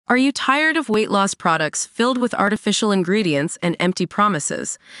Are you tired of weight loss products filled with artificial ingredients and empty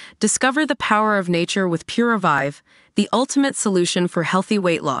promises? Discover the power of nature with Pure Revive, the ultimate solution for healthy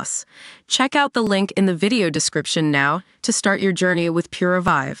weight loss. Check out the link in the video description now to start your journey with Pure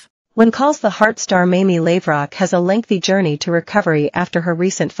Revive. When Calls the Heart star Mamie Laverock has a lengthy journey to recovery after her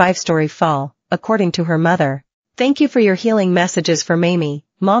recent 5-story fall, according to her mother. Thank you for your healing messages for Mamie,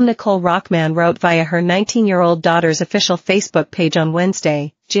 Mom Nicole Rockman wrote via her 19-year-old daughter's official Facebook page on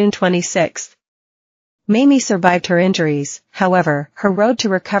Wednesday, June 26. Mamie survived her injuries, however, her road to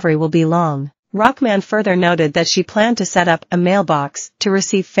recovery will be long. Rockman further noted that she planned to set up a mailbox to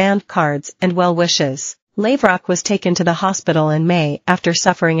receive fan cards and well wishes. Laverock was taken to the hospital in May after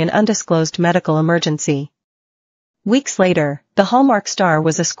suffering an undisclosed medical emergency. Weeks later, the Hallmark star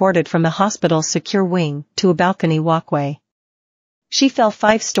was escorted from the hospital's secure wing to a balcony walkway. She fell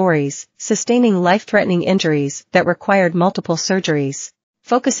 5 stories, sustaining life-threatening injuries that required multiple surgeries.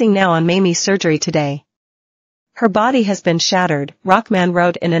 Focusing now on Mamie's surgery today. Her body has been shattered, Rockman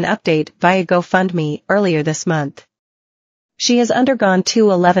wrote in an update via GoFundMe earlier this month. She has undergone 2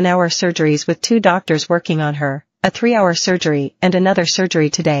 11-hour surgeries with 2 doctors working on her, a 3-hour surgery and another surgery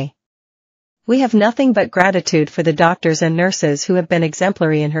today. We have nothing but gratitude for the doctors and nurses who have been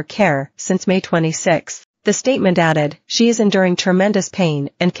exemplary in her care since May 26. The statement added, she is enduring tremendous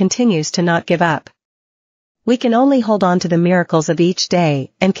pain and continues to not give up. We can only hold on to the miracles of each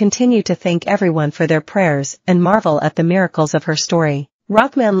day and continue to thank everyone for their prayers and marvel at the miracles of her story.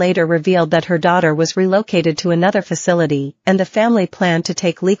 Rockman later revealed that her daughter was relocated to another facility and the family planned to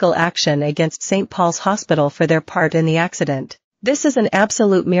take legal action against St. Paul's Hospital for their part in the accident. This is an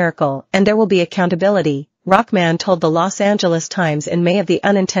absolute miracle and there will be accountability, Rockman told the Los Angeles Times in May of the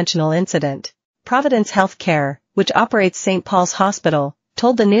unintentional incident. Providence Health Care, which operates St. Paul's Hospital,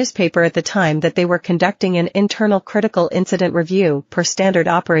 told the newspaper at the time that they were conducting an internal critical incident review per standard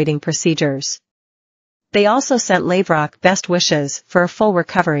operating procedures. They also sent Laverock best wishes for a full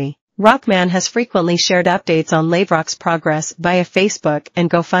recovery. Rockman has frequently shared updates on Laverock's progress via Facebook and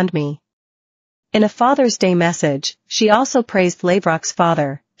GoFundMe. In a Father's Day message, she also praised Laverock's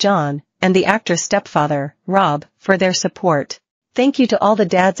father, John, and the actor's stepfather, Rob, for their support. Thank you to all the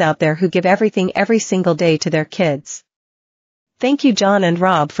dads out there who give everything every single day to their kids. Thank you John and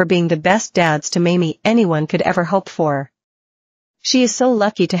Rob for being the best dads to Mamie anyone could ever hope for. She is so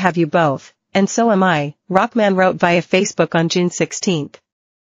lucky to have you both, and so am I, Rockman wrote via Facebook on June 16.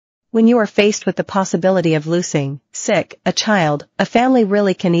 When you are faced with the possibility of losing, sick, a child, a family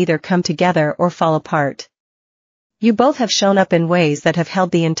really can either come together or fall apart. You both have shown up in ways that have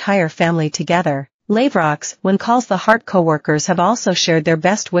held the entire family together. Laverock's When Calls the Heart co-workers have also shared their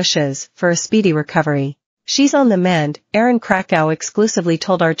best wishes for a speedy recovery. She's on the mend, Erin Krakow exclusively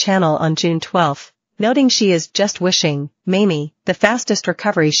told our channel on June 12, noting she is just wishing Mamie the fastest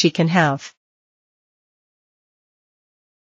recovery she can have.